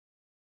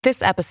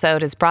This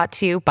episode is brought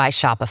to you by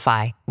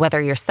Shopify.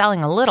 Whether you're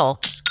selling a little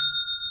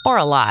or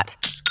a lot,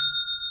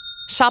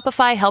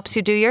 Shopify helps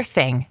you do your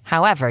thing,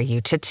 however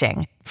you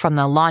cha-ching. From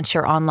the launch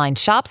your online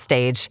shop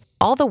stage,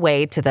 all the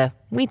way to the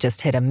we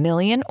just hit 1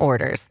 million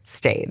orders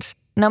stage.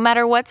 No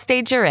matter what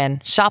stage you're in,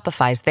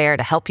 Shopify's there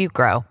to help you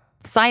grow.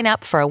 Sign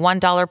up for a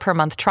 $1 per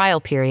month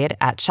trial period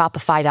at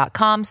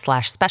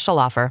shopify.com/special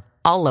offer,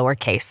 all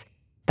lowercase.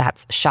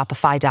 That's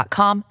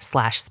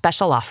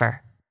shopify.com/special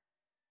offer.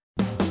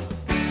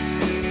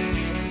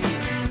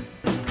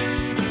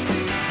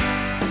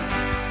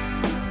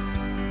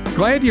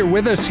 Glad you're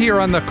with us here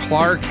on the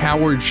Clark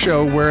Howard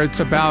Show, where it's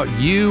about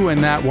you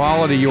and that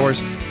wallet of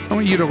yours. I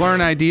want you to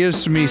learn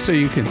ideas from me so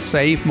you can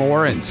save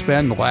more and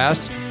spend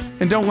less.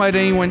 And don't let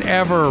anyone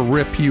ever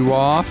rip you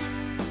off.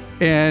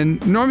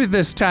 And normally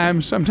this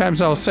time,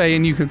 sometimes I'll say,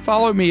 and you can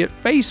follow me at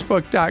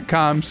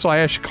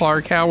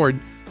facebook.com/Clark Howard.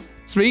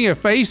 Speaking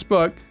of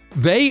Facebook,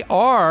 they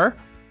are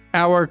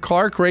our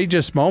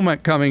Clarkrageous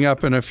moment coming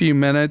up in a few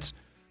minutes.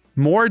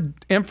 More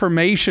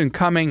information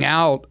coming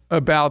out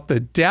about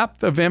the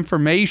depth of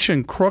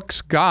information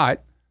crooks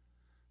got.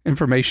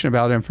 Information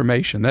about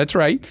information. That's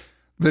right.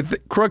 That the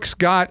crooks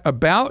got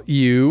about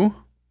you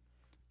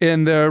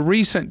in the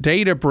recent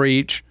data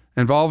breach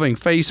involving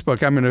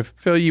Facebook. I'm going to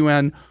fill you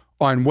in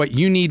on what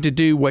you need to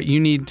do, what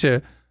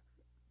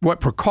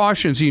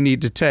precautions you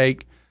need to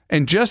take,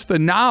 and just the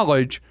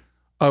knowledge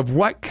of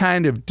what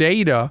kind of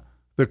data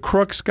the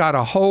crooks got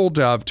a hold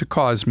of to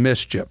cause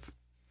mischief.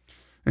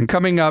 And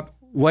coming up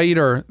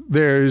later,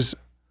 there's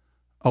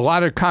a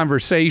lot of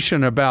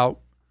conversation about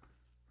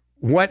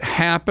what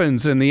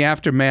happens in the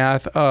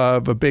aftermath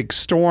of a big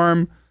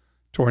storm,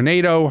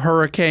 tornado,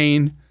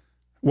 hurricane,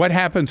 what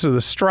happens to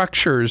the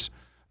structures.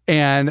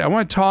 And I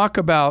want to talk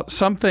about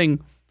something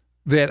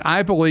that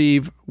I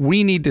believe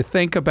we need to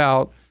think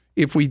about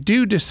if we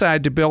do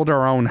decide to build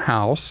our own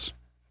house,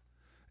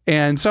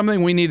 and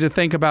something we need to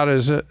think about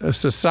as a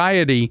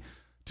society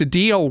to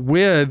deal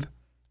with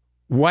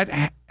what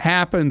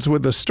happens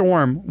with the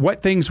storm,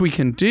 what things we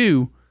can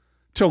do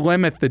to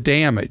limit the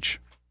damage.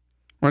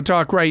 I want to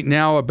talk right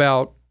now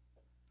about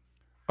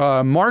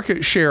a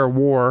market share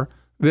war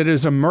that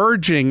is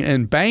emerging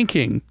in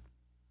banking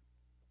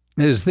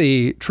as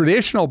the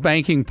traditional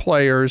banking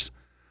players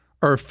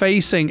are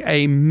facing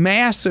a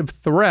massive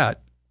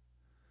threat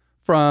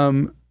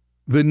from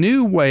the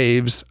new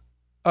waves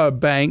of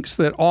banks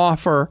that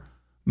offer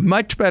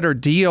much better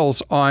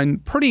deals on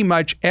pretty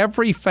much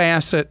every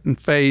facet and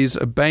phase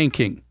of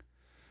banking.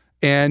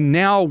 And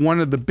now one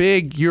of the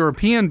big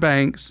European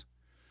banks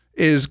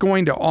is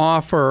going to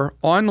offer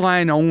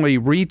online-only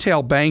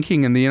retail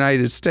banking in the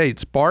United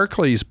States.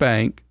 Barclays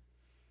Bank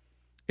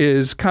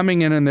is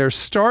coming in, and they're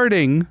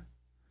starting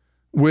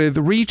with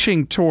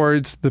reaching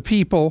towards the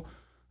people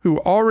who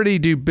already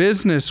do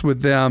business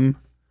with them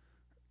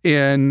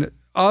in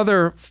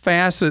other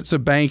facets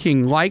of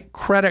banking, like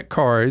credit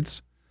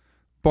cards.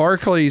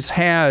 Barclays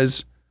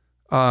has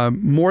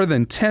more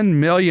than 10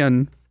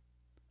 million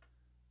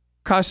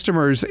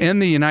customers in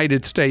the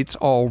United States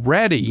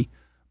already,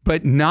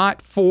 but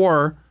not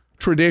for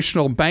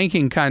traditional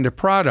banking kind of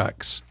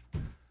products.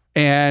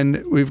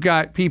 And we've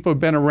got people who've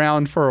been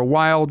around for a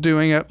while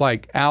doing it,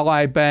 like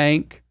Ally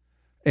Bank,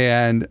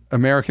 and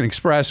American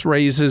Express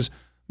raises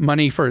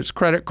money for its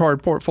credit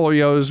card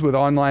portfolios with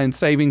online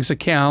savings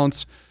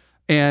accounts.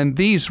 And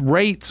these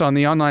rates on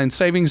the online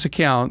savings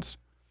accounts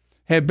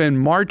have been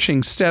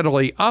marching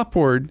steadily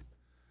upward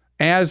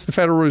as the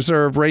Federal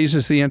Reserve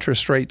raises the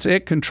interest rates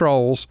it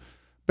controls.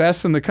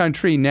 Best in the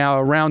country now,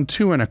 around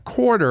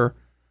 2.25%,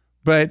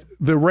 but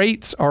the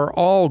rates are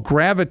all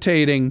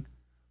gravitating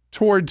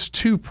towards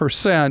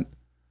 2%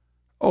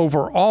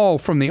 overall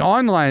from the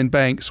online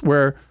banks,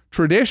 where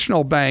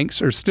traditional banks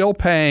are still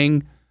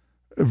paying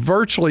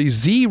virtually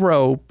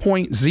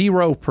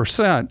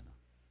 0.0%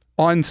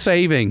 on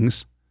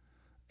savings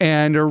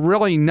and are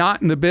really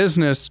not in the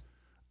business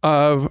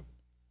of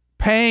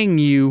paying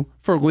you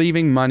for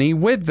leaving money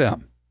with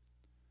them.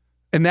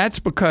 And that's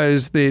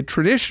because the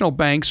traditional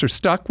banks are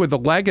stuck with the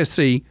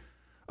legacy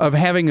of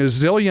having a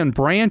zillion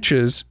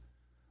branches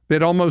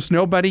that almost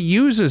nobody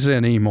uses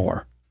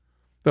anymore.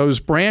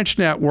 Those branch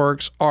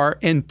networks are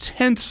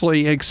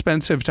intensely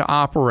expensive to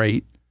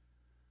operate,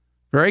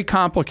 very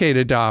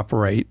complicated to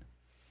operate.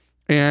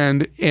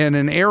 And in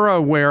an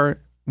era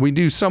where we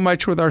do so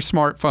much with our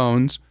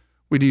smartphones,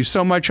 we do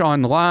so much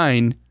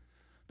online,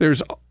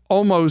 there's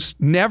almost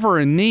never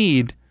a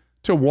need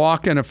to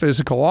walk in a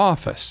physical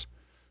office.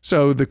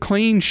 So the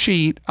clean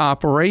sheet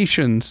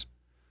operations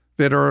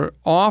that are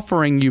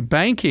offering you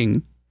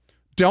banking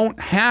don't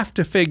have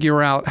to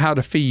figure out how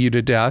to fee you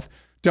to death,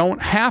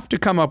 don't have to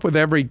come up with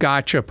every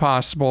gotcha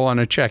possible on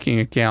a checking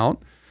account,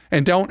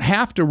 and don't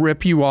have to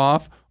rip you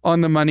off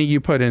on the money you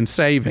put in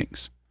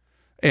savings.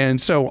 And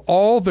so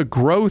all the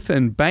growth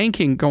in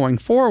banking going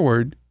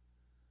forward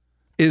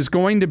is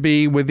going to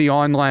be with the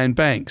online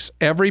banks.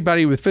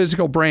 Everybody with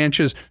physical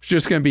branches is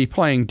just going to be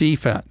playing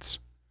defense.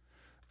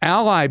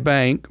 Ally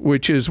Bank,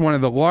 which is one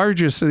of the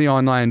largest of the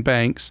online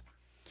banks,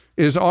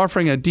 is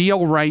offering a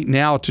deal right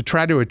now to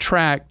try to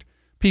attract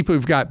people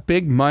who've got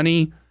big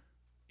money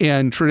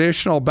in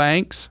traditional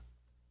banks,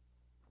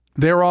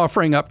 they're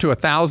offering up to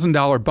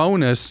 $1,000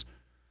 bonus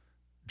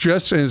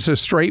just as a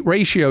straight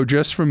ratio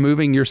just from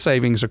moving your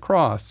savings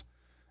across.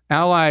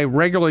 Ally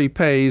regularly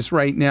pays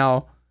right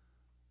now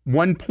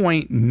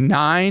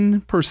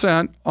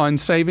 1.9% on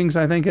savings,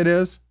 I think it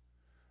is.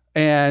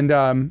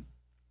 And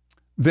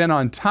then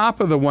on top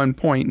of the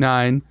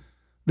 1.9,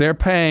 they're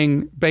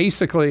paying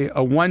basically a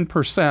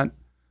 1%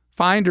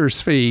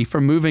 finder's fee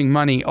for moving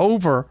money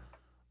over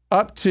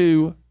up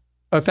to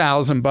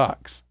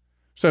 $1,000.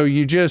 So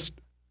you just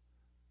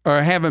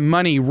are having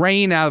money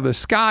rain out of the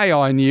sky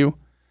on you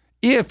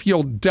if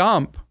you'll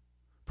dump,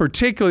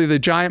 particularly the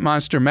giant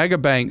monster mega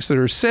banks that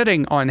are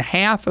sitting on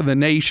half of the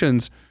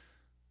nation's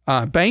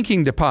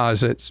banking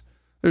deposits.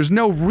 There's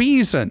no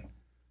reason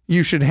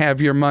you should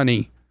have your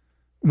money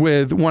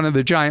with one of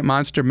the giant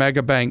monster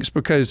mega banks,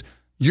 because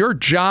your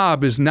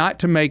job is not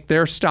to make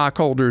their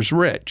stockholders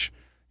rich.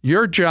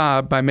 Your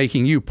job, by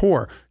making you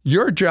poor,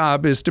 your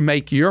job is to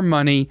make your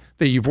money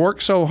that you've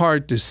worked so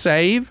hard to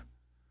save,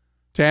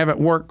 to have it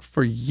work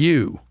for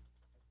you.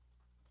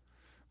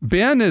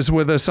 Ben is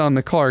with us on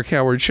the Clark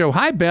Howard Show.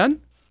 Hi,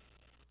 Ben.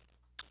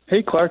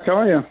 Hey, Clark. How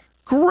are you?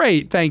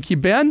 Great. Thank you,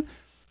 Ben.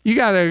 You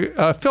got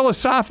a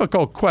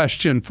philosophical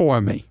question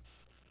for me.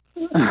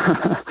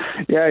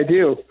 Yeah, I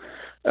do.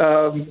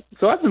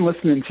 So I've been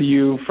listening to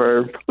you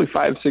for probably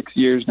 5-6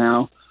 years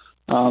now,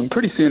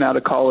 pretty soon out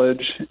of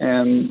college,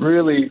 and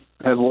really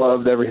have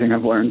loved everything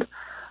I've learned.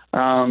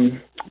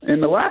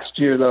 In the last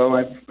year, though,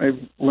 I've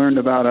learned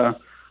about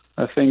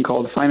a thing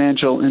called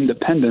financial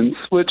independence,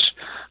 which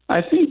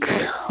I think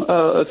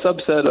a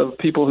subset of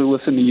people who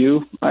listen to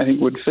you, I think,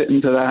 would fit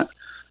into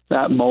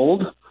that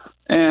mold.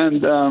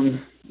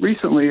 And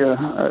recently,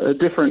 a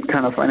different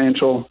kind of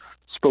financial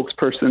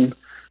spokesperson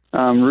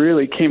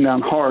really came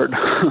down hard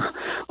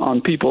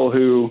on people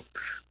who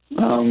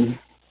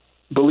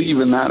believe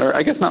in that, or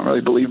I guess not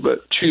really believe, but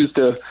choose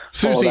to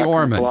Susie follow that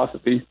Orman. kind of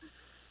philosophy.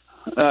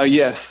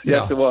 Yes,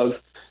 it was.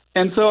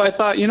 And so I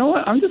thought, you know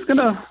what, I'm just going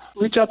to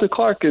reach out to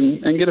Clark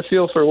and get a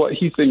feel for what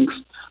he thinks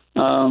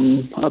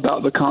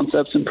about the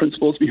concepts and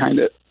principles behind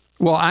it.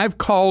 Well, I've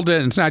called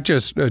it, and it's not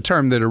just a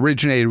term that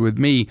originated with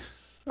me,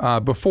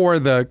 before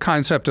the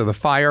concept of the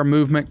FIRE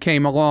movement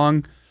came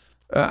along,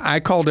 I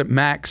called it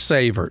max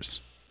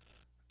savers.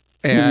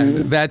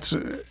 And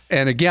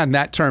and again,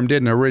 that term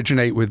didn't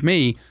originate with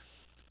me.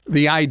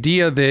 The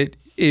idea that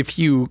if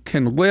you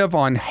can live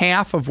on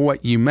half of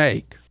what you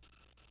make,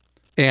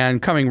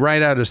 and coming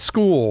right out of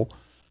school,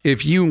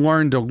 if you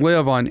learn to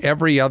live on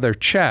every other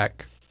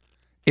check,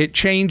 it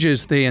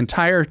changes the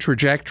entire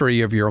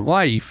trajectory of your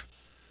life.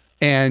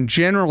 And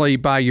generally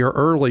by your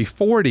early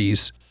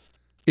 40s,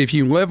 if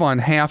you live on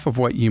half of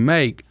what you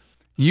make,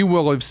 you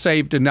will have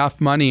saved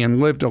enough money and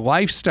lived a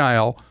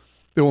lifestyle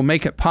that will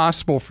make it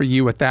possible for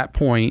you at that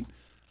point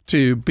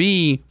to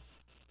be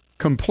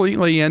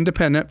completely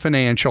independent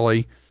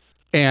financially.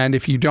 And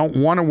if you don't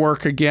want to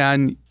work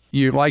again,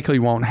 you likely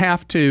won't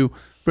have to.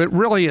 But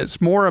really,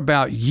 it's more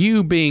about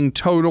you being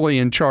totally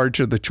in charge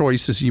of the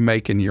choices you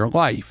make in your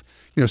life.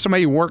 You know,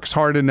 somebody who works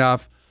hard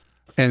enough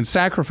and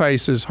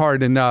sacrifices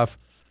hard enough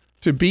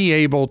to be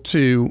able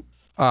to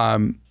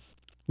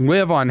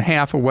live on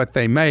half of what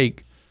they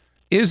make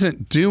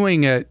isn't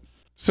doing it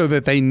so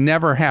that they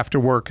never have to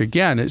work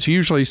again. It's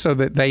usually so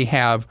that they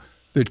have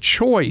the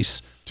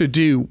choice to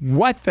do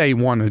what they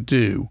want to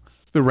do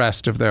the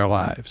rest of their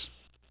lives.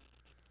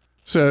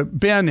 So,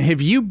 Ben,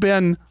 have you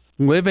been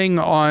living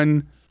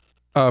on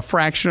a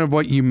fraction of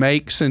what you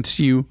make since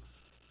you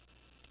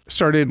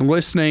started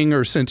listening,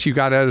 or since you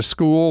got out of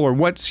school, or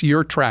what's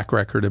your track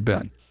record have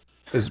been?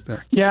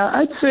 Yeah,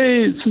 I'd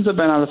say since I've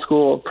been out of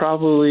school,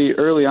 probably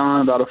early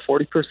on about a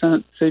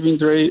 40%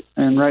 savings rate,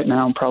 and right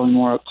now I'm probably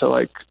more up to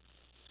like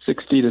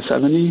 60 to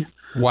 70.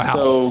 Wow.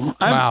 So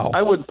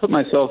I would put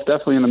myself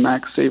definitely in the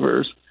max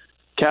savers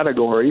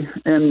category.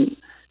 And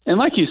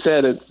like you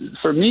said,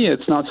 for me,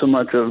 it's not so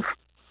much of,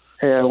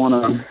 hey, I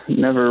want to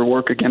never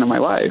work again in my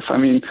life. I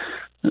mean,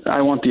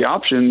 I want the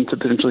option to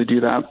potentially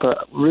do that,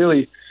 but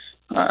really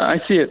I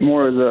see it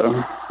more as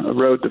a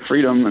road to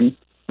freedom and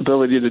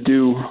ability to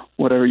do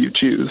whatever you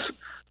choose.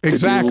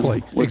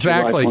 Exactly.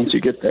 Once you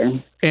get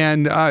there.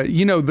 And,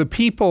 the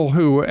people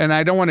who, and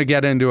I don't want to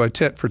get into a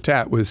tit for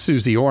tat with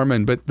Susie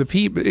Orman, but the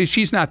people,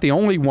 she's not the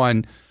only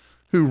one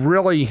who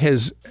really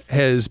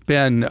has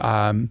been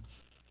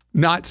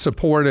not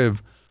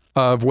supportive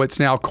of what's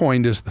now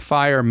coined as the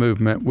FIRE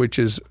movement, which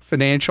is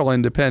financial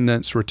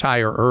independence,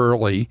 retire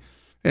early.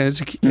 And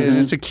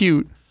it's a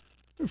cute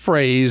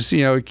phrase,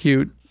 a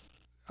cute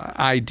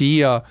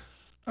idea.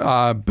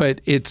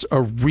 But it's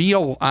a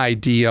real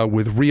idea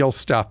with real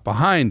stuff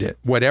behind it.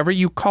 Whatever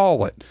you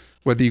call it,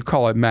 whether you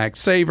call it max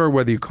saver,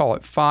 whether you call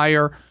it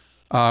FIRE,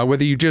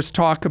 whether you just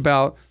talk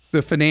about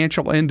the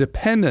financial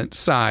independence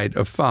side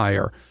of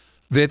FIRE,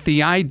 that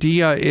the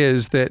idea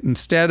is that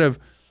instead of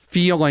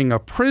feeling a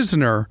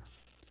prisoner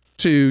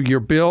to your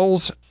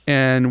bills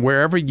and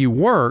wherever you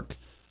work,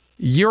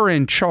 you're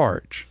in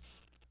charge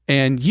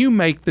and you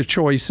make the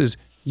choices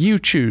you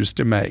choose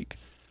to make.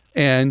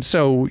 And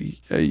so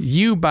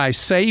you, by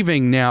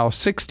saving now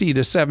 60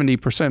 to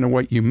 70% of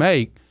what you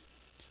make,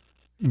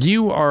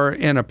 you are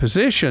in a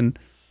position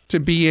to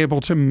be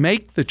able to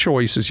make the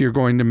choices you're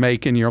going to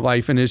make in your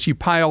life. And as you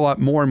pile up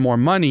more and more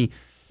money,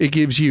 it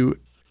gives you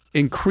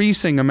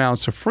increasing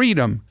amounts of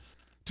freedom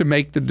to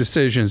make the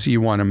decisions you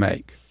want to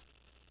make.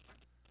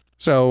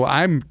 So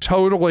I'm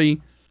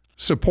totally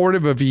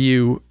supportive of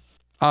you.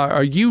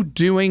 Are you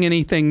doing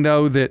anything,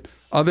 though, that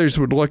others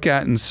would look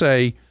at and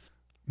say,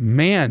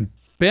 man,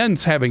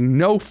 Ben's having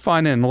no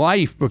fun in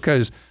life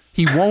because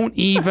he won't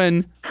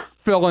even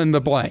fill in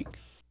the blank?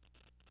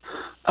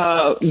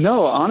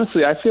 No,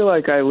 honestly, I feel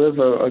like I live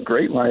a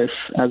great life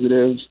as it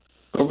is.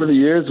 Over the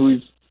years,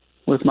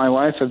 with my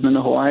wife, I've been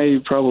to Hawaii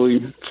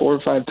probably 4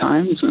 or 5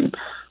 times,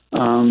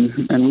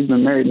 and we've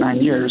been married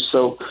 9 years.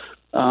 So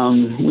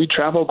we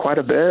travel quite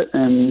a bit,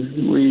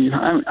 and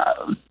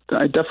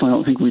I definitely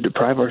don't think we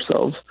deprive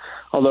ourselves.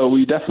 Although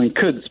we definitely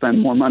could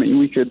spend more money.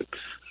 We could,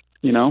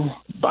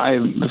 buy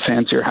the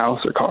fancier house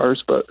or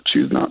cars, but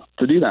choose not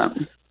to do that.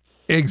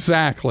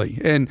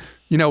 Exactly. And,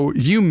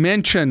 you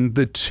mentioned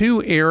the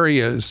 2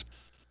 areas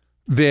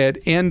that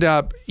end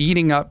up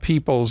eating up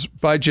people's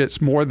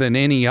budgets more than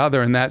any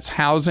other, and that's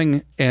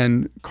housing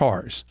and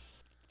cars.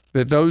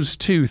 That those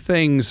 2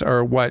 things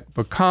are what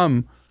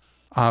become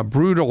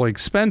brutal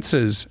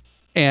expenses.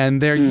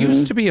 And there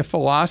used to be a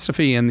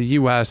philosophy in the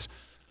U.S.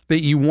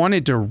 that you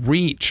wanted to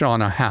reach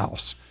on a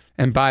house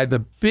and buy the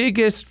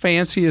biggest,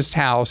 fanciest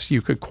house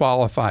you could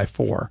qualify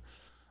for.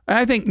 And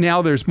I think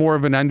now there's more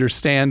of an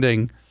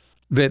understanding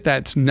that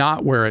that's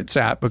not where it's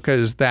at,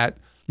 because that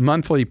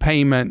monthly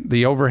payment,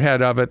 the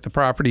overhead of it, the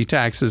property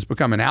taxes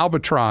become an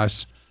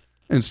albatross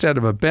instead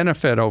of a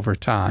benefit over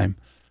time.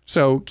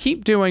 So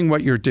keep doing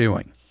what you're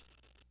doing.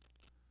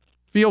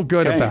 Feel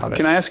good about it.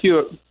 Can I ask you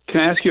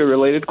a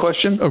related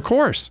question? Of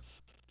course.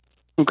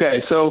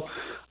 Okay, so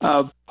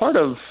part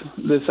of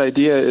this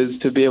idea is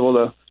to be able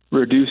to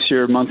reduce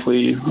your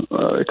monthly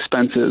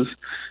expenses.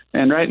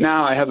 And right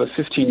now I have a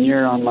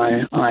 15-year on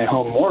my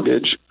home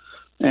mortgage.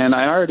 And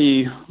I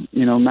already,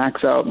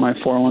 max out my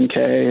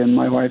 401k and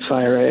my wife's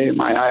IRA,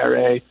 my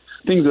IRA,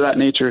 things of that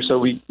nature. So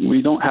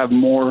we don't have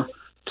more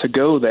to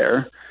go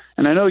there.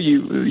 And I know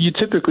you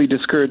typically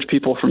discourage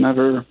people from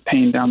ever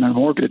paying down their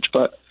mortgage,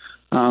 but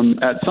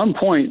at some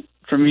point,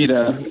 for me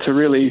to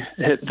really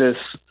hit this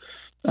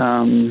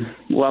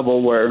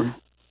level where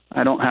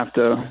I don't have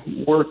to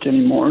work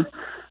anymore,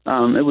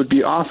 it would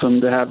be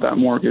awesome to have that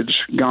mortgage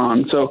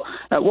gone. So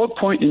at what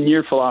point in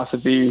your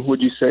philosophy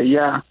would you say,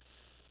 yeah,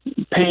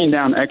 paying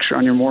down extra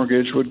on your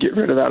mortgage would get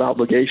rid of that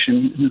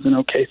obligation is an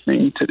okay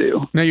thing to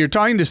do? Now, you're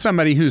talking to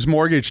somebody who's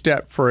mortgage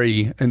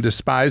debt-free and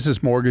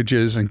despises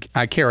mortgages, and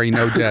I carry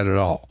no debt at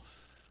all.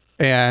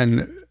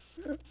 And,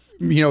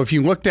 if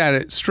you looked at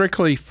it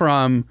strictly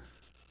from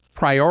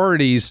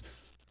priorities,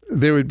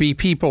 there would be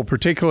people,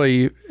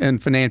 particularly in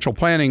financial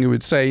planning, who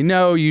would say,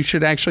 no, you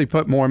should actually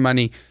put more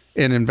money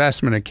in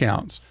investment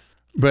accounts.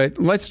 But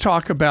let's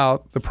talk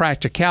about the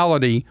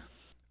practicality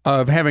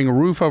of having a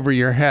roof over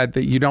your head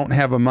that you don't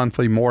have a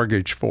monthly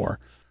mortgage for.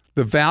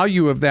 The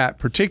value of that,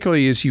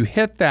 particularly as you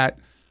hit that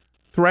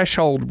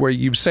threshold where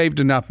you've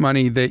saved enough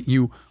money that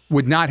you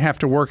would not have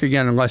to work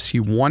again unless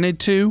you wanted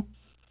to.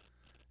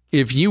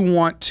 If you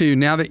want to,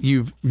 now that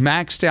you've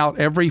maxed out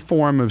every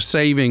form of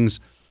savings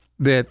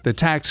that the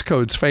tax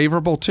code's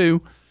favorable to,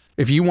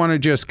 if you want to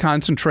just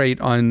concentrate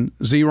on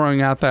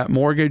zeroing out that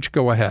mortgage,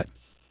 go ahead.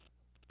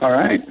 All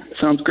right.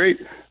 Sounds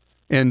great.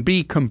 And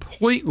be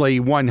completely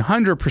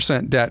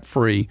 100%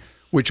 debt-free,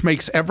 which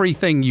makes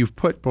everything you've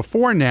put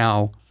before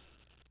now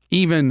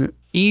even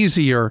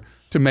easier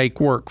to make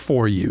work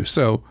for you.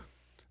 So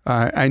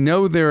I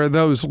know there are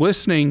those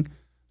listening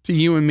to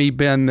you and me,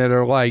 Ben, that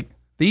are like,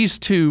 these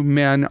 2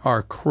 men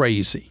are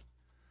crazy.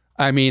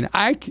 I mean,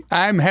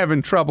 I'm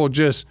having trouble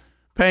just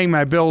paying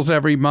my bills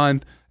every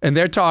month, and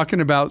they're talking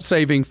about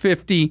saving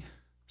 50,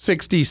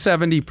 60,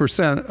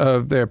 70%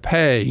 of their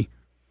pay.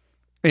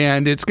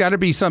 And it's got to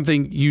be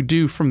something you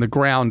do from the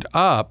ground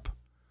up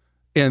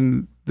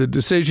in the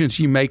decisions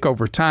you make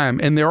over time.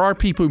 And there are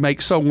people who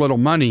make so little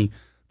money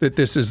that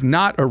this is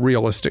not a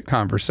realistic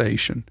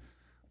conversation.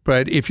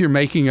 But if you're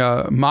making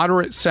a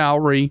moderate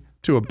salary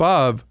to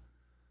above,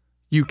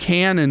 you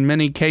can, in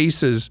many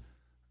cases,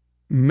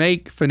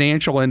 make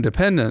financial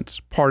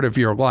independence part of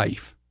your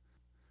life.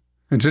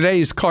 In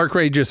today's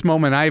Clarkrageous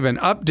Moment, I have an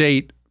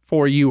update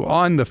for you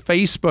on the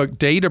Facebook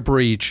data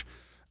breach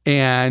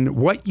and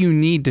what you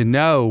need to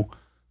know.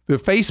 The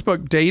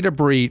Facebook data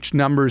breach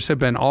numbers have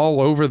been all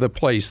over the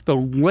place. The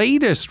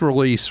latest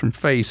release from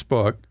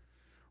Facebook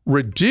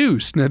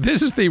reduced, now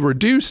this is the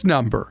reduced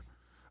number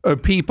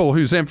of people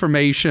whose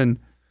information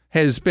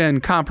has been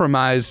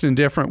compromised in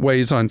different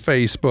ways on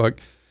Facebook,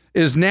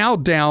 is now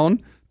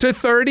down to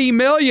 30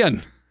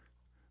 million.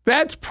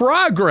 That's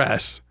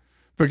progress,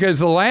 because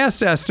the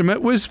last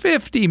estimate was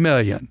 50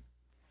 million.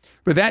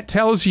 But that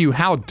tells you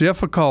how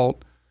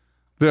difficult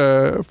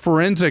the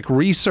forensic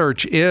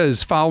research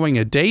is following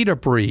a data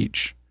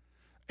breach,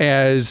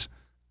 as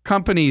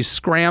companies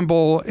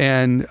scramble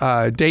and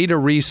data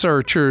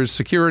researchers,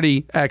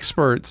 security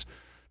experts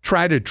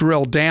try to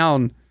drill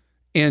down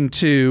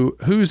into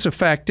who's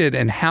affected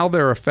and how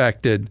they're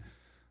affected.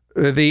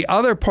 The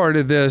other part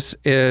of this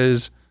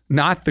is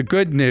not the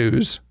good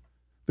news.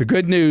 The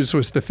good news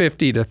was the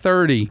 50 to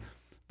 30.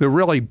 The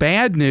really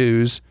bad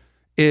news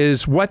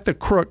is what the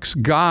crooks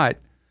got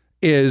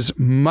is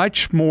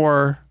much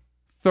more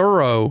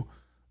thorough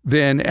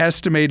than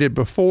estimated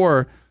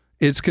before.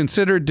 It's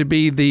considered to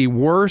be the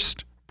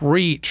worst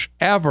breach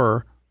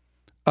ever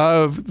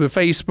of the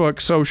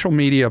Facebook social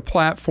media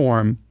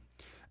platform.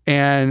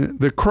 And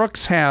the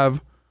crooks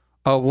have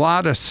a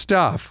lot of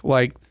stuff,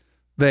 like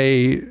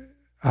they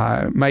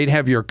might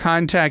have your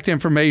contact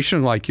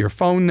information, like your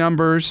phone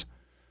numbers,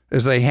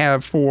 as they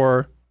have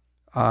for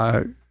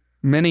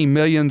many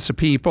millions of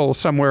people,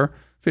 somewhere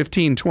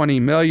 15, 20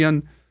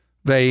 million.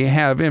 They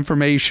have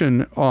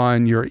information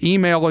on your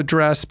email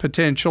address,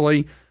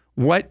 potentially,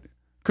 what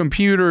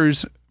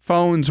computers,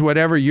 phones,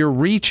 whatever you're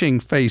reaching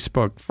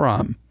Facebook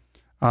from,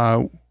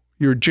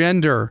 your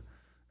gender,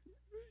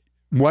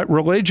 what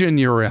religion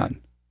you're in,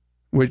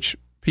 which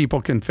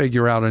people can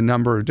figure out a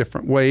number of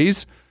different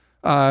ways.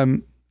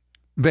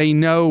 They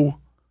know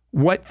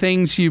what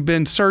things you've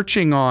been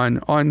searching on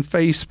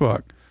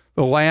Facebook,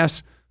 the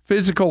last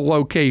physical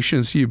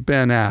locations you've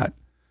been at,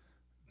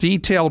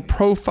 detailed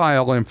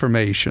profile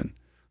information.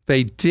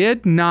 They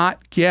did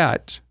not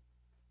get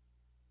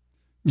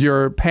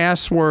your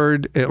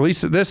password, at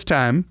least at this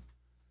time.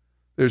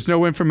 There's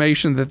no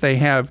information that they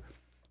have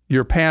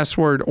your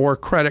password or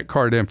credit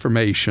card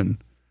information.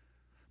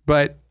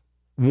 But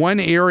one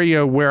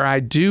area where I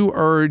do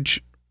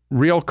urge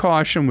real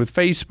caution with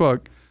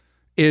Facebook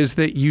is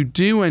that you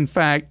do, in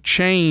fact,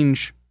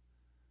 change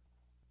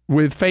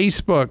with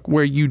Facebook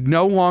where you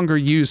no longer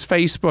use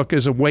Facebook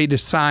as a way to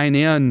sign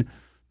in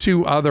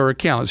to other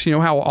accounts. You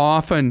know how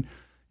often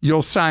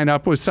you'll sign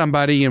up with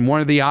somebody and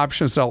one of the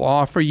options they'll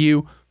offer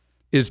you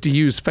is to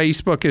use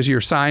Facebook as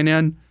your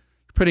sign-in?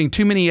 You're putting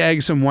too many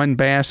eggs in one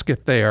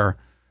basket there,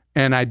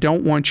 and I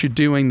don't want you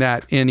doing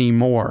that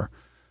anymore.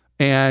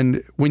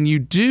 And when you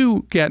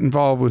do get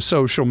involved with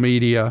social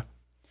media,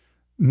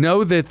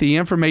 know that the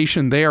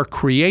information there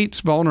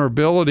creates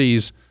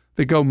vulnerabilities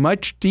that go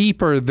much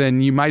deeper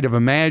than you might have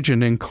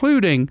imagined,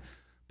 including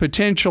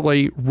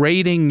potentially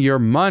raiding your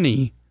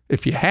money,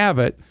 if you have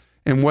it,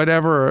 in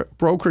whatever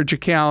brokerage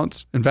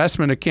accounts,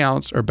 investment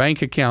accounts, or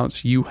bank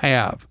accounts you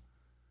have.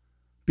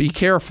 Be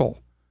careful.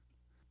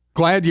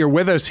 Glad you're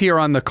with us here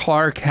on the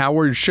Clark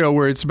Howard Show,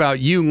 where it's about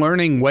you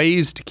learning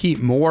ways to keep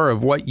more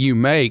of what you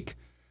make.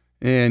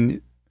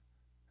 And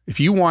if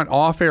you want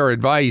off-air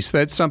advice,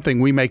 that's something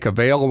we make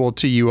available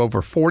to you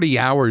over 40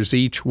 hours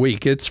each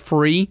week. It's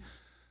free.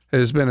 It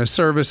has been a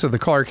service of the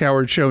Clark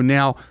Howard Show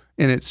now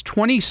in its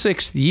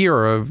 26th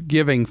year of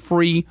giving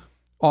free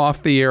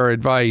off-the-air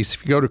advice.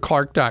 If you go to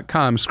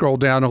clark.com, scroll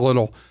down a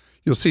little,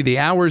 you'll see the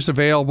hours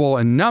available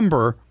and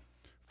number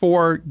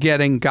for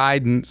getting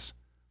guidance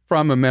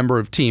from a member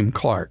of Team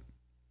Clark.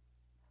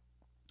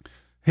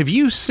 Have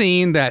you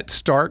seen that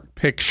stark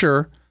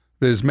picture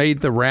that has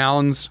made the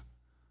rounds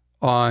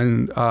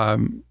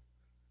on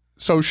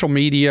social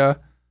media,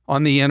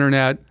 on the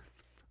internet,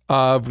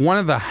 of one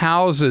of the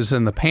houses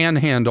in the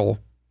panhandle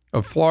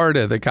of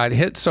Florida that got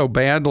hit so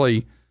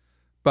badly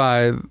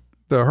by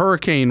the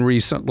hurricane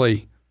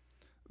recently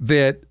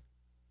that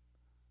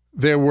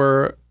there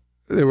was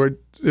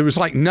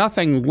like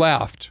nothing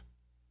left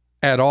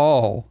at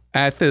all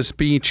at this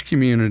beach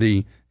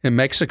community in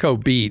Mexico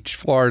Beach,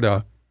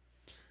 Florida.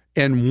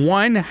 And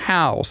one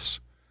house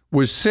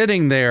was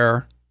sitting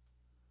there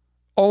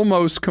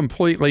almost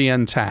completely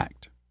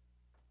intact.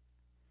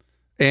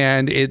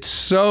 And it's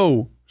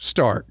so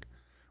stark.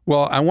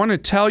 Well, I want to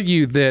tell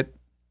you that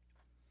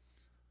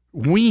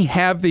we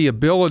have the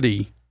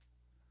ability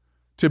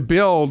to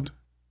build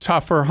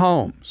tougher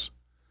homes.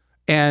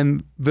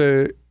 And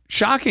the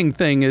shocking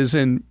thing is,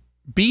 in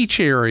beach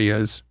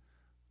areas,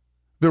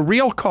 the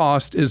real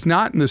cost is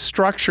not in the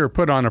structure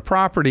put on a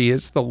property,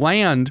 it's the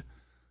land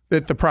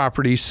that the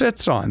property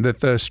sits on,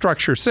 that the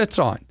structure sits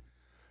on.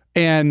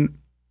 And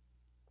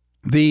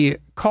the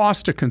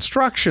cost of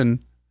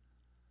construction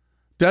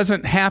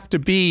doesn't have to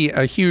be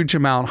a huge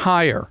amount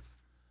higher.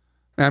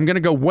 And I'm going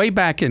to go way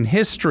back in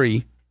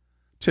history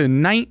to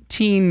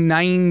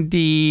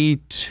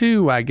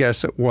 1992, I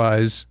guess it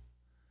was,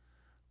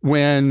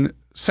 when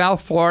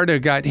South Florida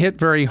got hit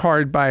very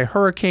hard by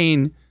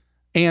Hurricane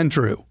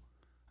Andrew.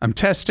 I'm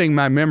testing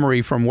my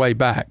memory from way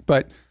back.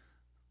 But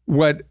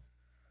what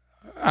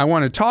I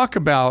want to talk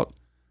about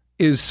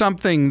is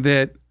something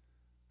that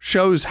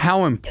shows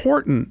how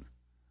important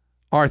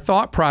our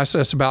thought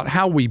process about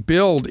how we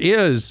build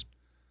is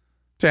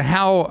to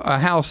how a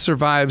house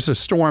survives a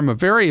storm of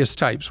various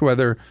types,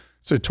 whether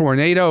it's a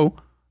tornado,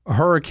 a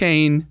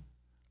hurricane,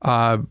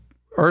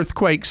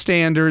 earthquake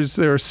standards.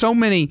 There are so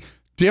many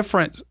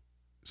different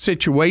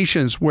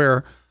situations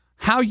where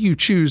how you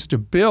choose to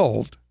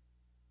build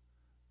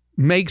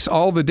makes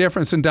all the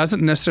difference and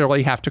doesn't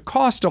necessarily have to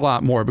cost a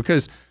lot more.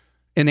 Because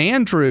in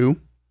Andrew,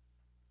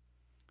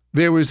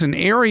 there was an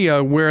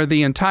area where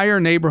the entire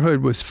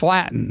neighborhood was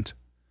flattened,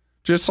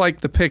 just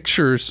like the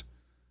pictures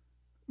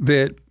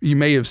that you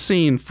may have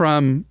seen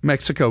from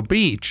Mexico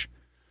Beach.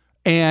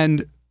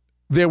 And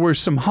there were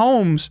some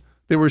homes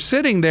that were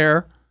sitting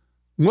there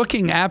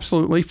looking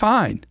absolutely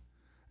fine.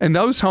 And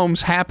those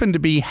homes happened to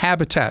be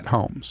habitat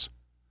homes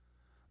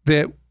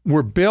that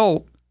were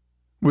built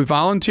with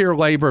volunteer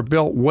labor,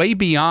 built way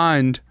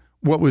beyond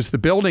what was the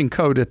building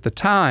code at the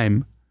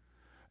time,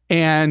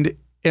 and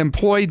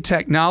employed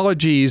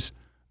technologies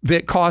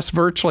that cost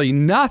virtually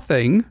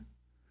nothing,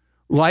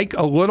 like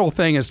a little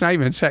thing. It's not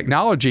even a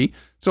technology.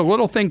 It's a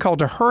little thing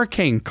called a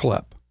hurricane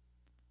clip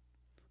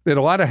that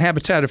a lot of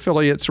habitat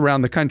affiliates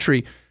around the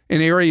country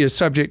in areas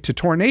subject to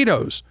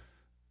tornadoes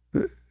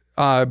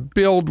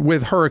build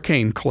with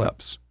hurricane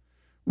clips,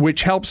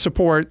 which help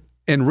support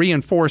and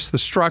reinforce the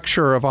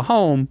structure of a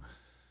home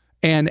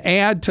and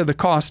add to the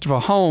cost of a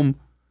home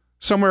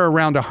somewhere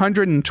around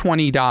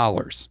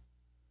 $120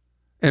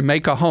 and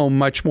make a home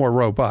much more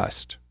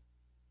robust.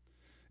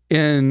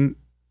 In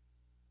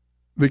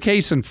the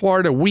case in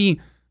Florida, we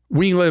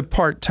live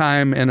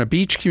part-time in a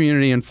beach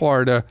community in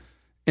Florida,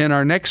 and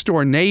our next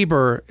door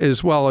neighbor,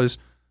 as well as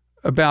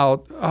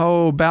about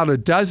a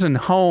dozen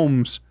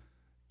homes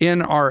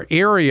in our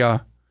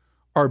area,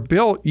 are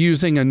built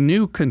using a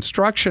new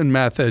construction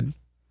method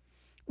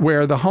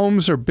where the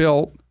homes are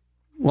built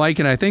like,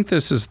 and I think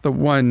this is the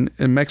one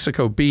in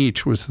Mexico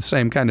Beach was the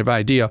same kind of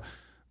idea,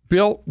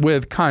 built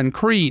with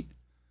concrete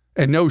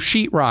and no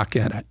sheetrock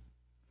in it.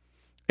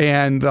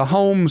 And the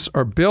homes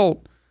are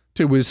built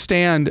to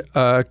withstand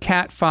a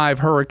Cat 5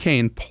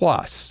 hurricane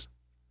plus.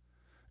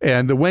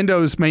 And the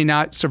windows may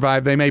not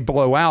survive, they may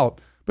blow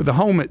out, but the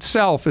home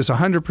itself is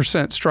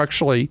 100%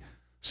 structurally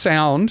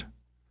sound,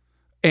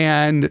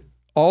 and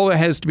all that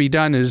has to be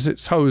done is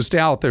it's hosed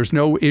out. There's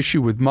no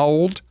issue with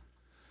mold.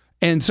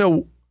 And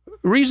so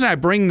the reason I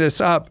bring this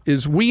up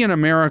is we in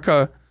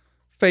America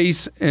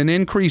face an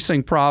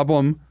increasing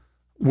problem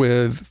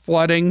with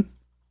flooding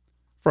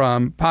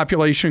from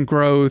population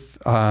growth,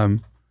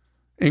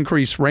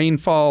 increased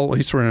rainfall. At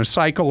least we're in a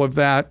cycle of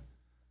that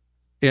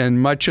in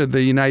much of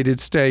the United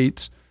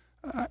States.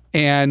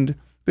 And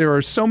there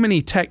are so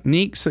many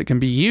techniques that can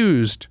be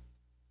used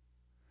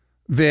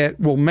that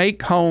will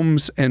make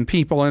homes and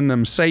people in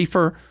them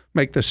safer,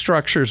 make the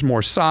structures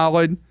more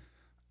solid.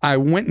 I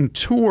went and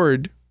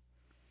toured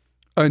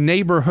a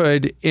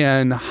neighborhood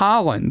in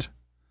Holland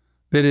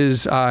that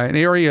is an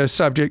area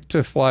subject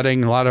to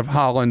flooding. A lot of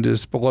Holland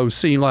is below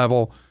sea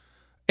level.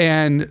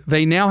 And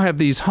they now have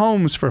these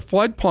homes for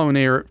flood-prone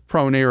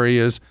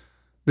areas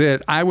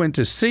that I went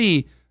to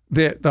see,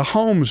 that the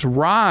homes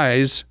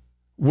rise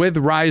with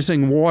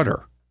rising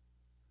water.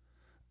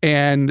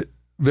 And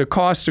the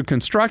cost of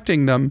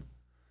constructing them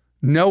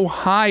no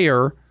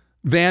higher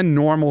than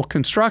normal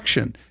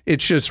construction.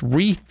 It's just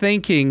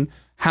rethinking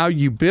how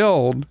you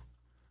build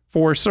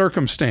for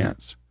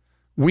circumstance.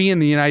 We in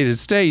the United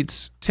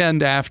States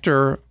tend,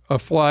 after a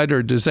flood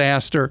or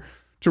disaster,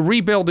 to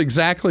rebuild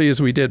exactly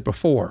as we did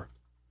before.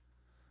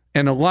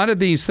 And a lot of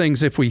these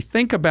things, if we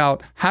think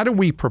about how do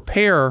we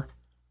prepare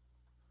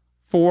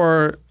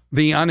for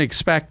the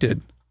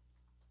unexpected,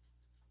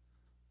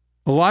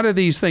 a lot of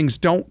these things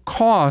don't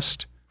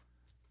cost,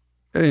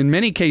 in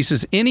many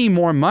cases, any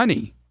more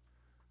money,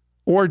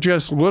 or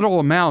just little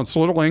amounts,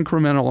 little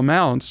incremental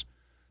amounts,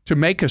 to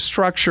make a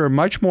structure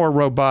much more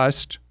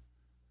robust,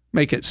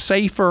 make it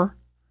safer,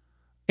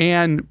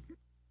 and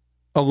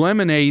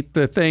eliminate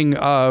the thing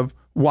of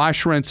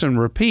wash, rinse, and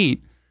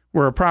repeat,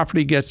 where a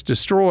property gets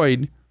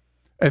destroyed,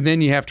 and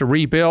then you have to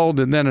rebuild,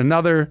 and then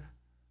another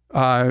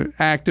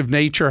act of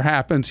nature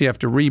happens, you have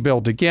to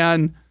rebuild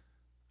again,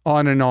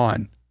 on and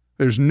on.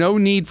 There's no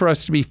need for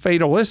us to be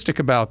fatalistic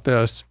about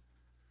this.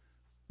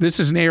 This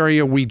is an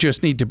area we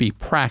just need to be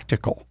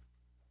practical.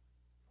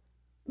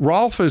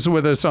 Rolf is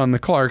with us on the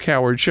Clark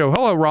Howard Show.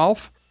 Hello,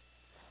 Rolf.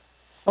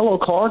 Hello,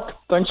 Clark.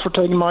 Thanks for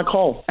taking my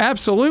call.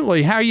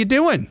 Absolutely. How are you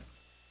doing?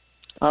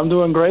 I'm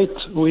doing great.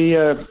 We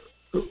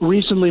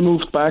recently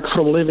moved back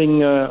from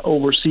living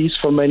overseas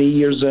for many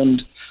years,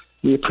 and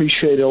we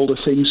appreciate all the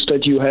things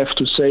that you have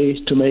to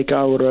say to make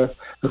our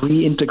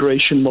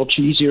reintegration much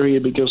easier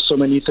here, because so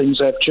many things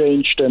have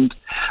changed, and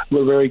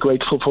we're very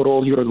grateful for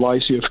all your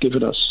advice you have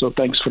given us. So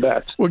thanks for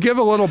that. Well, give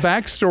a little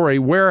backstory.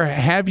 Where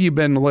have you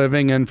been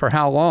living, and for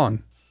how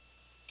long?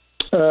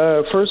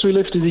 First, we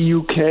lived in the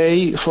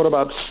UK for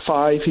about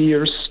 5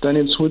 years, then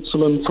in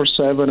Switzerland for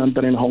 7, and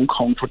then in Hong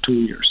Kong for 2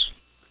 years.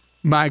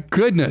 My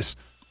goodness.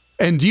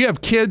 And do you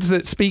have kids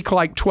that speak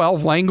like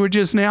 12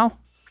 languages now?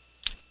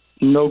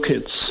 No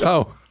kids.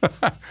 Oh,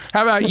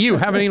 how about you?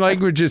 How many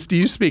languages do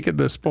you speak at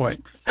this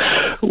point?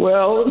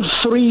 Well,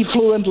 3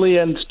 fluently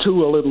and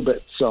 2 a little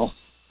bit. So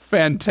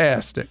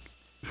fantastic.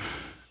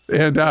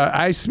 And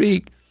I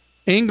speak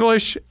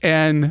English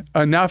and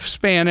enough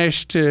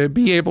Spanish to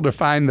be able to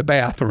find the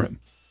bathroom.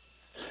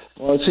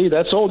 Well, see,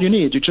 that's all you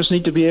need. You just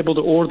need to be able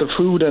to order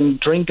food and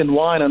drink and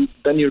wine, and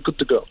then you're good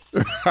to go.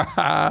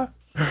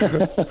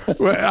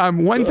 Well,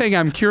 one thing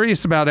I'm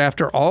curious about,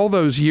 after all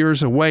those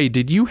years away,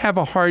 did you have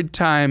a hard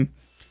time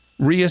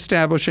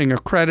reestablishing a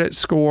credit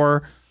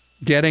score,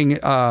 getting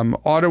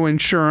auto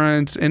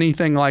insurance,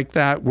 anything like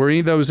that? Were any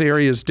of those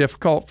areas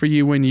difficult for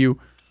you when you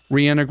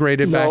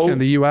reintegrated back in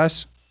the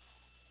U.S.?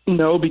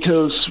 No,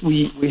 because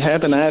we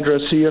had an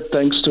address here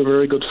thanks to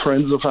very good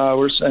friends of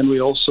ours, and we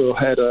also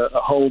had a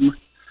home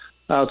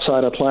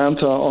outside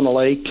Atlanta on a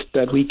lake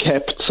that we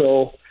kept.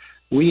 So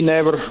we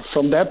never,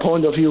 from that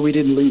point of view, we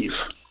didn't leave.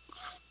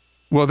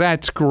 Well,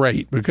 that's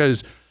great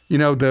because, you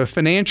know, the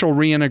financial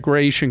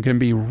reintegration can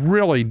be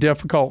really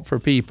difficult for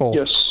people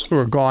who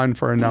are gone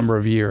for a number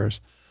of years.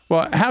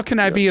 Well, how can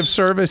I be of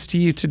service to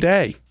you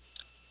today?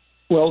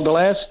 Well, the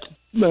last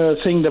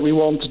thing that we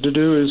wanted to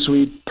do is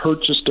we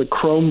purchased a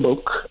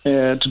Chromebook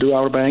to do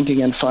our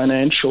banking and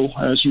financial,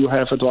 as you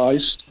have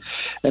advised.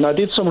 And I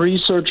did some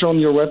research on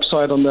your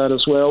website on that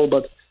as well,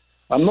 but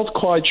I'm not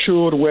quite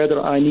sure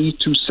whether I need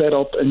to set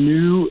up a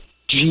new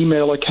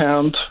Gmail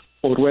account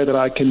or whether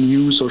I can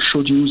use or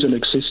should use an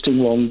existing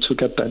one to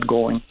get that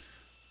going.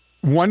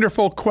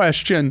 Wonderful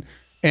question.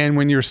 And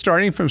when you're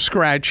starting from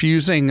scratch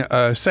using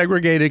a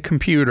segregated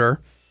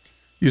computer,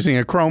 using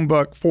a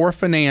Chromebook for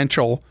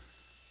financial,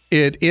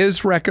 it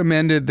is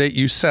recommended that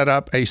you set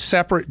up a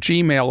separate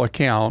Gmail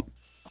account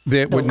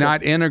that would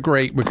not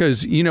integrate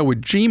because, you know,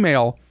 with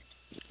Gmail,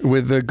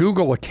 with the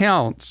Google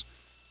accounts,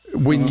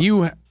 when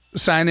you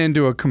sign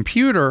into a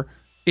computer,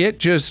 it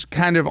just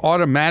kind of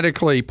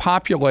automatically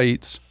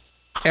populates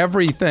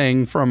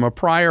everything from a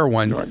prior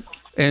one. Right.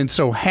 And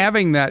so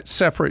having that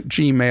separate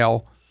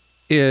Gmail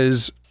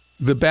is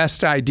the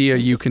best idea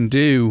you can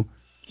do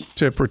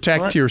to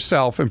protect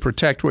yourself and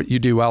protect what you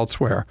do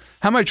elsewhere.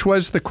 How much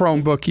was the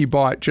Chromebook you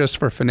bought just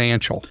for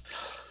financial?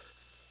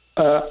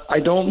 I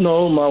don't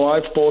know. My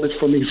wife bought it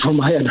for me for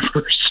my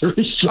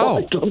anniversary, so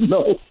I don't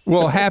know.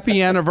 Well,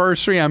 happy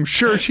anniversary. I'm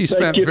sure she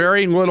spent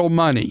very little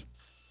money.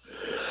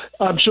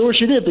 I'm sure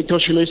she did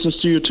because she listens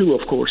to you too,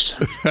 of course.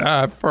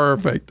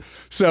 Perfect.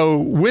 So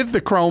with the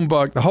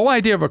Chromebook, the whole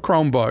idea of a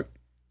Chromebook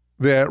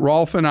that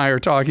Rolf and I are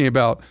talking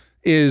about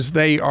is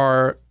they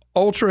are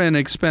ultra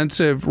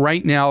inexpensive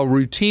right now,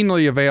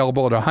 routinely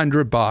available at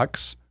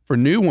 $100 for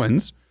new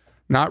ones,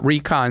 not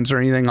recons or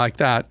anything like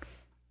that.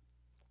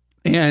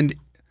 And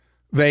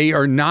they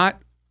are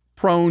not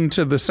prone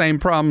to the same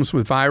problems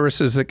with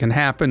viruses that can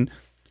happen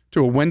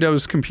to a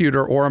Windows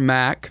computer or a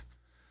Mac.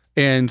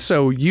 And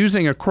so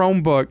using a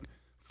Chromebook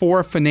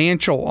for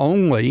financial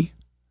only,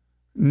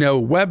 no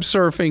web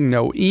surfing,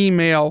 no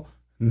email,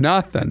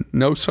 nothing,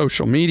 no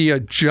social media,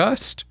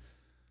 just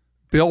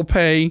bill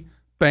pay,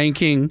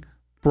 banking,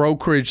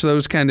 brokerage,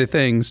 those kind of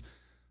things,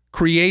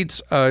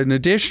 creates an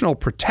additional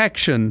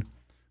protection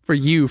for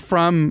you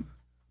from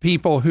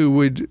people who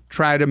would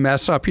try to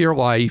mess up your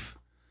life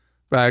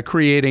by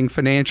creating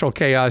financial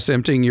chaos,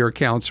 emptying your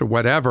accounts or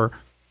whatever.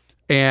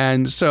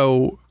 And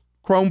so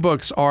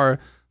Chromebooks are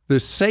the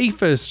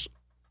safest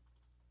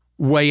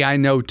way I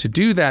know to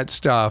do that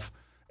stuff,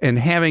 and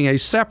having a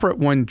separate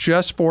one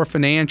just for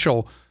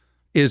financial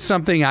is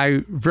something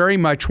I very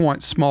much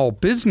want small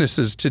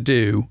businesses to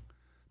do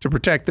to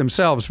protect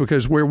themselves,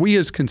 because where we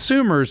as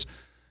consumers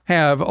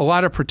have a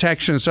lot of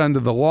protections under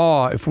the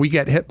law, if we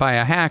get hit by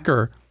a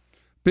hacker,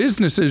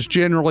 businesses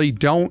generally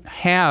don't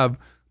have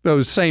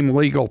those same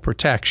legal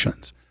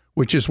protections,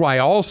 which is why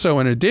also,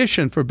 in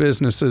addition for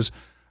businesses,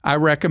 I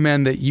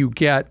recommend that you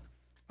get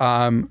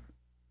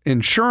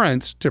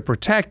insurance to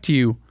protect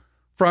you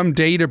from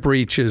data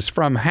breaches,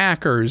 from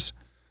hackers,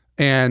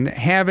 and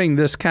having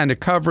this kind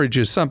of coverage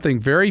is something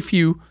very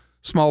few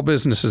small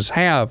businesses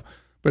have.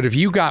 But if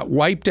you got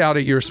wiped out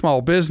at your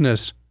small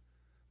business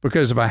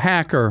because of a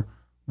hacker,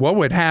 what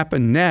would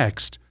happen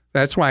next?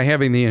 That's why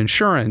having the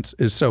insurance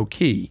is so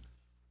key.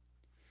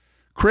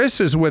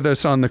 Chris is with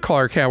us on the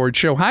Clark Howard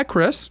Show. Hi,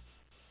 Chris.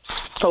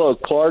 Hello,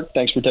 Clark.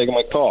 Thanks for taking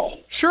my call.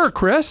 Sure,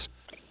 Chris.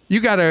 You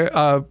got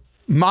a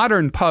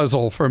modern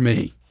puzzle for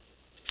me.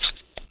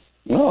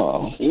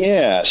 Oh,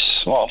 yes.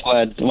 Well,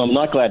 I'm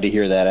not glad to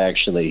hear that,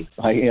 actually.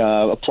 I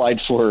applied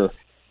for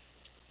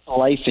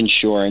life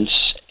insurance,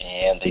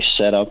 and they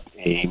set up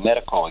a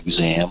medical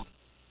exam.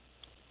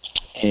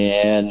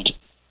 And,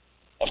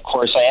 of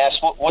course, I asked,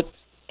 what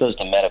does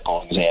the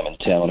medical exam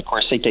entail? And, of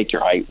course, they take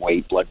your height,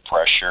 weight, blood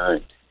pressure,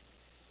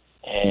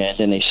 and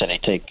then they said they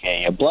take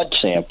a blood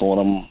sample.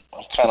 And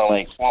I'm kind of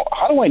like, well,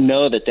 how do I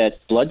know that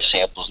blood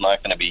sample is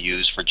not going to be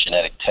used for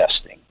genetic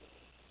testing?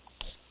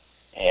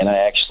 And I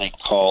actually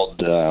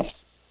called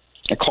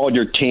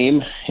your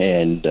team,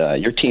 and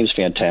your team's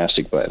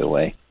fantastic, by the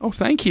way. Oh,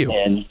 thank you.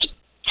 And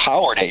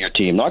Howard at your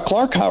team, not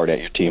Clark Howard at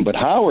your team, but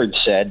Howard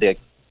said to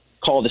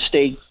call the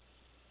state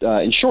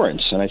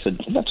insurance. And I said,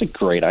 that's a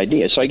great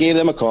idea. So I gave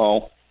them a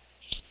call,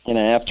 and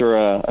after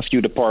a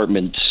few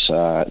departments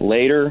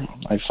later,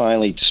 I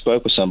finally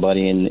spoke with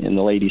somebody, and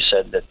the lady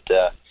said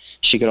that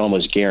she could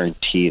almost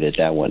guarantee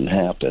that wouldn't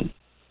happen.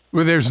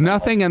 Well, there's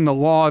nothing in the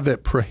law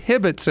that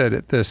prohibits it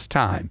at this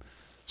time.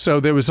 So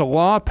there was a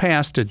law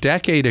passed a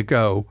decade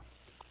ago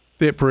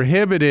that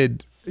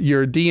prohibited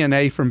your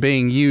DNA from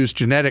being used,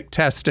 genetic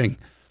testing,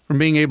 from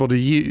being able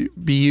to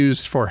be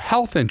used for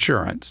health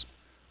insurance.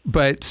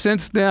 But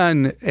since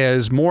then,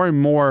 as more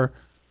and more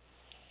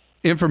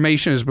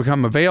information has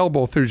become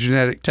available through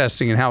genetic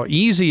testing and how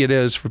easy it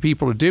is for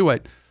people to do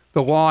it,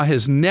 the law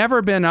has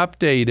never been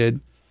updated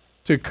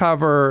to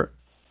cover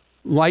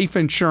life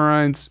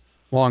insurance,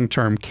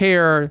 long-term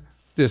care,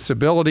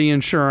 disability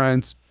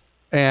insurance.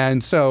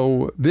 And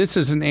so this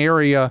is an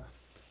area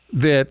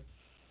that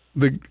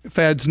the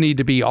feds need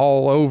to be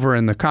all over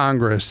in the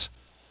Congress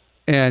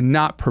and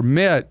not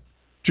permit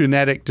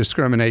genetic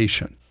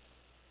discrimination.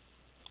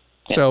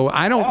 So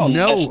I don't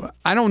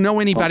know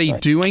anybody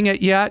doing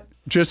it yet,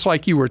 just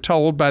like you were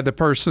told by the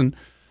person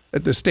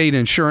at the state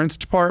insurance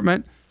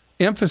department.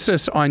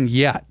 Emphasis on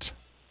yet.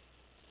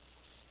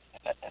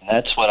 And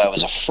that's what I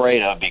was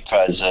afraid of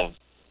because of,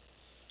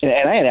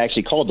 and I had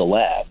actually called the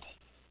lab,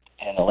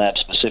 and the lab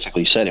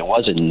specifically said it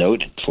wasn't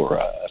noted for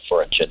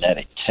a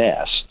genetic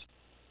test.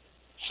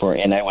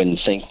 And I wouldn't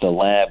think the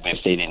lab,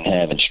 if they didn't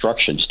have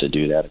instructions to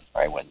do that,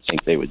 I wouldn't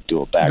think they would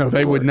do it back. No,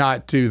 they would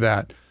not do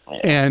that. Yeah.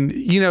 And,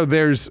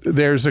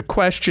 there's a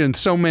question.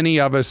 So many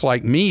of us,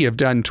 like me, have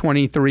done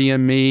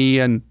 23andMe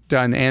and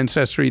done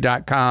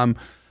Ancestry.com,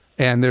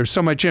 and there's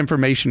so much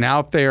information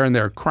out there, and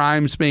there are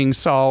crimes being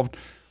solved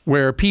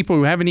where people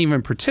who haven't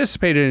even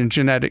participated in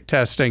genetic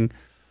testing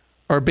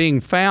are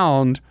being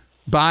found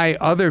by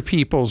other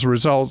people's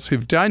results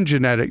who've done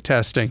genetic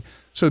testing.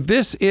 So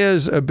this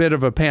is a bit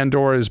of a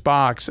Pandora's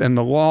box, and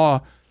the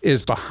law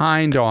is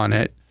behind on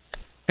it.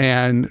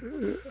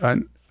 And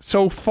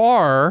so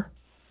far,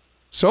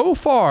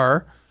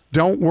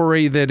 don't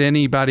worry that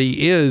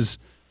anybody is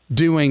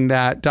doing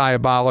that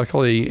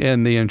diabolically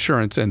in the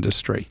insurance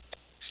industry.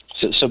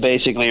 So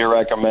basically you're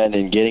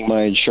recommending getting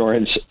my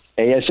insurance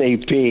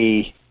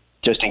ASAP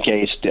just in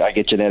case I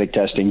get genetic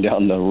testing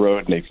down the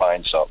road and they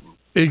find something.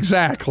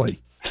 Exactly.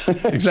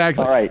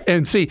 Exactly. All right.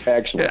 And see,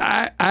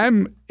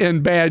 I'm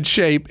in bad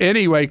shape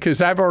anyway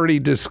because I've already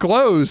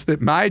disclosed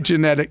that my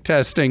genetic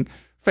testing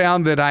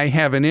found that I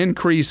have an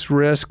increased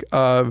risk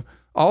of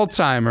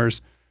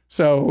Alzheimer's.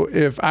 So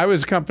if I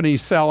was a company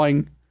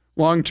selling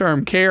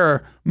long-term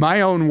care,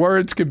 my own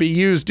words could be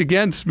used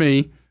against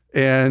me.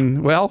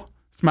 And, well,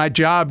 it's my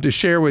job to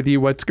share with you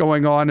what's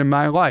going on in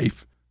my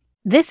life.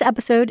 This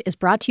episode is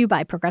brought to you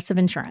by Progressive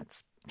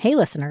Insurance. Hey,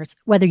 listeners,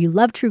 whether you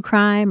love true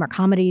crime or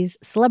comedies,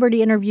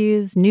 celebrity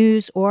interviews,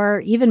 news,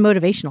 or even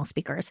motivational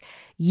speakers,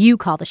 you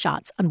call the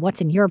shots on what's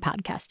in your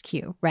podcast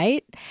queue,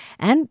 right?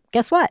 And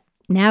guess what?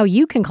 Now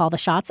you can call the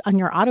shots on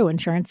your auto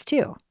insurance,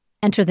 too.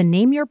 Enter the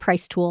Name Your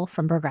Price tool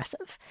from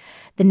Progressive.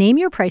 The Name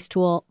Your Price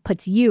tool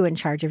puts you in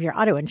charge of your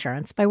auto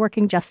insurance by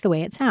working just the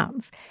way it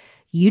sounds.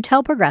 You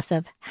tell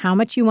Progressive how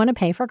much you want to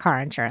pay for car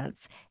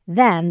insurance.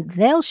 Then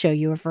they'll show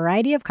you a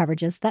variety of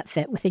coverages that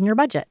fit within your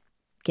budget,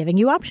 giving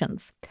you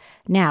options.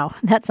 Now,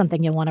 that's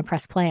something you'll want to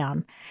press play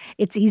on.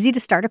 It's easy to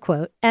start a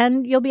quote,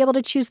 and you'll be able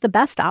to choose the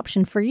best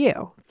option for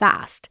you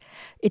fast.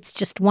 It's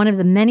just one of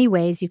the many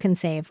ways you can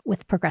save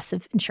with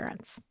Progressive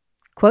Insurance.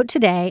 Quote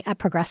today at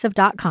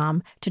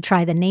Progressive.com to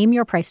try the Name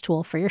Your Price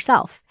tool for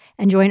yourself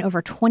and join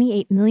over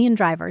 28 million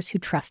drivers who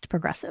trust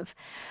Progressive.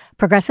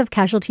 Progressive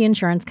Casualty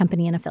Insurance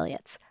Company and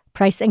Affiliates.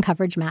 Price and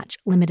coverage match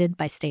limited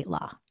by state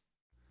law.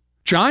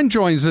 John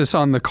joins us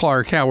on the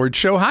Clark Howard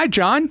Show. Hi,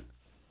 John.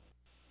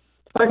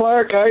 Hi,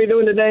 Clark. How are you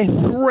doing today?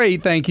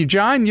 Great. Thank you,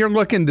 John. You're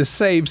looking to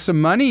save some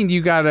money, and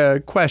you got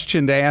a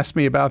question to ask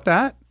me about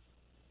that?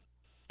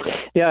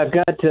 Yeah, I've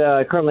got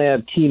currently I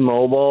have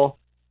T-Mobile,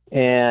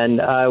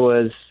 and I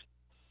was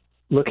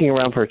looking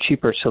around for a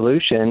cheaper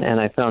solution, and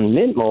I found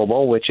Mint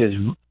Mobile, which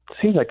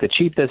seems like the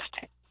cheapest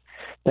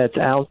that's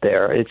out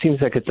there. It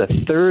seems like it's a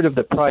third of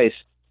the price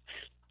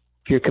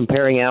if you're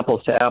comparing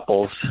apples to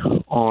apples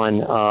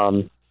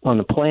on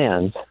the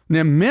plans.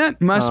 Now,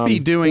 Mint must be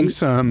doing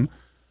some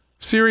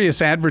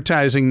serious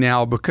advertising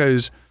now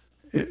because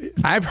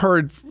I've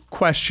heard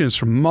questions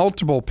from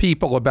multiple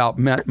people about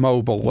Mint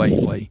Mobile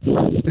lately.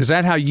 Is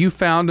that how you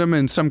found them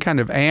in some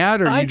kind of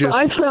ad, or I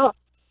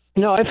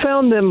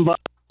found them by,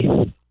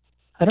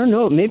 I don't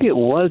know, maybe it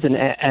was an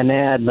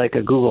ad like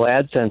a Google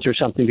AdSense or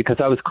something, because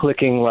I was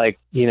clicking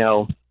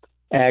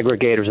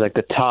aggregators like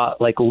the top,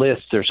 like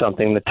lists or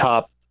something, the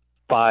top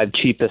 5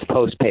 cheapest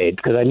postpaid,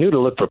 because I knew to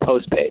look for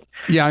postpaid.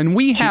 Yeah, and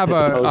we have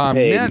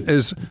Mint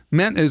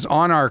is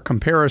on our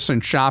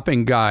comparison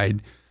shopping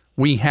guide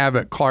we have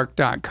at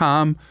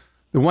Clark.com.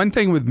 The one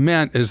thing with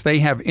Mint is they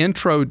have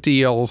intro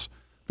deals,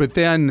 but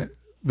then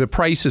the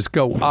prices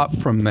go up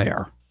from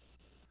there.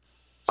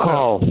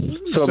 So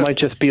it might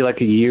just be like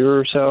a year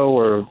or so,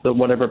 or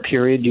whatever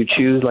period you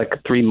choose, like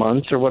 3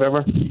 months or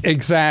whatever?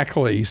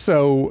 Exactly.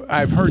 So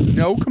I've heard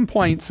no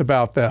complaints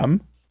about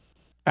them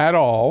at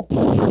all.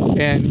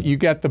 And you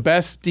get the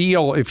best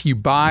deal if you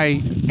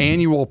buy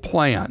annual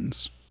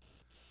plans.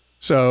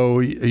 So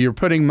you're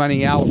putting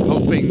money out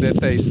hoping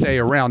that they stay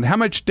around. How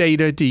much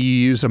data do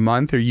you use a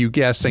month? Are you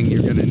guessing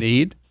you're going to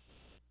need?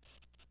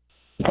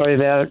 Probably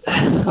about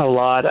a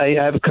lot.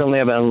 I currently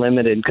have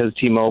unlimited because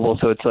T-Mobile,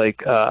 so it's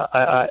like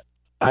I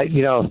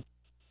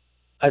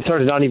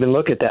sort of don't even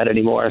look at that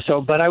anymore.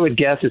 So, but I would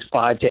guess it's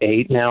 5 to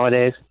 8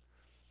 nowadays.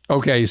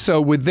 Okay,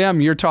 so with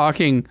them, you're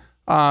talking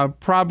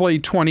probably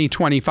 $20,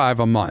 $25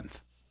 a month.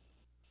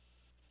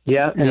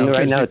 Yeah, and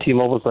right now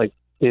T-Mobile's like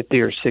 50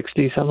 or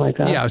 60, something like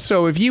that. Yeah.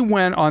 So if you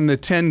went on the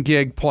 10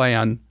 gig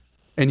plan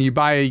and you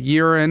buy a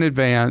year in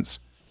advance,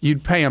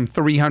 you'd pay them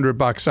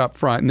 $300 up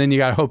front, and then you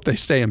got to hope they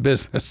stay in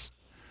business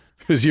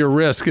because your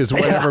risk is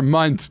whatever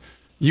months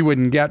you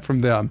wouldn't get from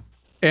them.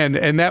 And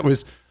that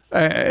was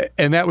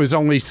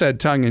only said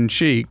tongue in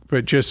cheek,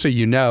 but just so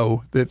you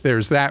know that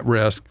there's that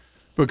risk,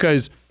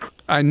 because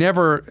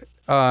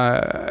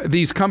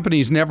these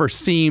companies never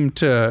seem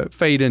to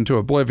fade into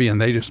oblivion.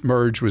 They just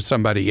merge with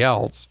somebody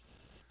else.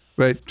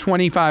 But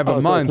 $25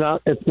 a month.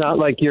 So it's not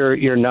like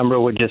your number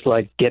would just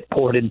like get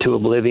ported to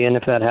oblivion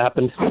if that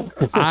happens.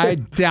 I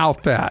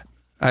doubt that.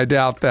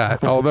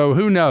 Although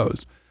who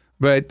knows?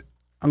 But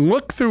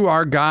look through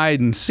our guide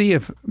and see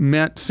if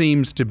Mint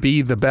seems to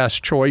be the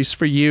best choice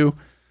for you,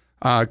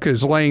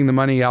 because laying the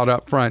money out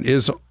up front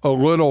is a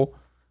little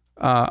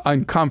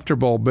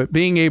uncomfortable. But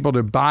being able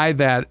to buy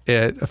that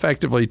at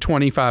effectively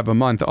 $25 a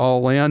month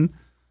all in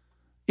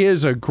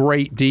is a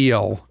great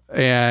deal.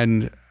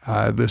 And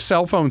the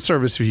cell phone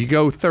service, if you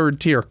go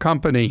third-tier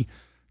company,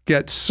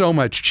 gets so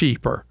much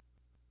cheaper.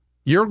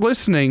 You're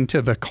listening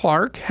to The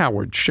Clark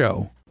Howard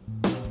Show.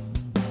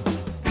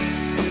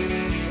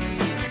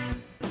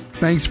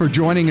 Thanks for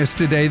joining us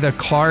today. The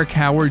Clark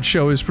Howard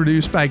Show is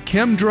produced by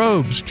Kim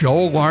Drobes,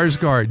 Joel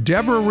Larsgaard,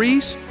 Deborah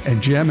Reese,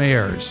 and Jim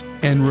Ayers.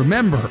 And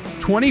remember,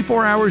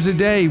 24 hours a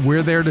day,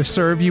 we're there to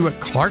serve you at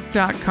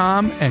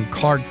Clark.com and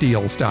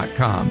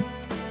ClarkDeals.com.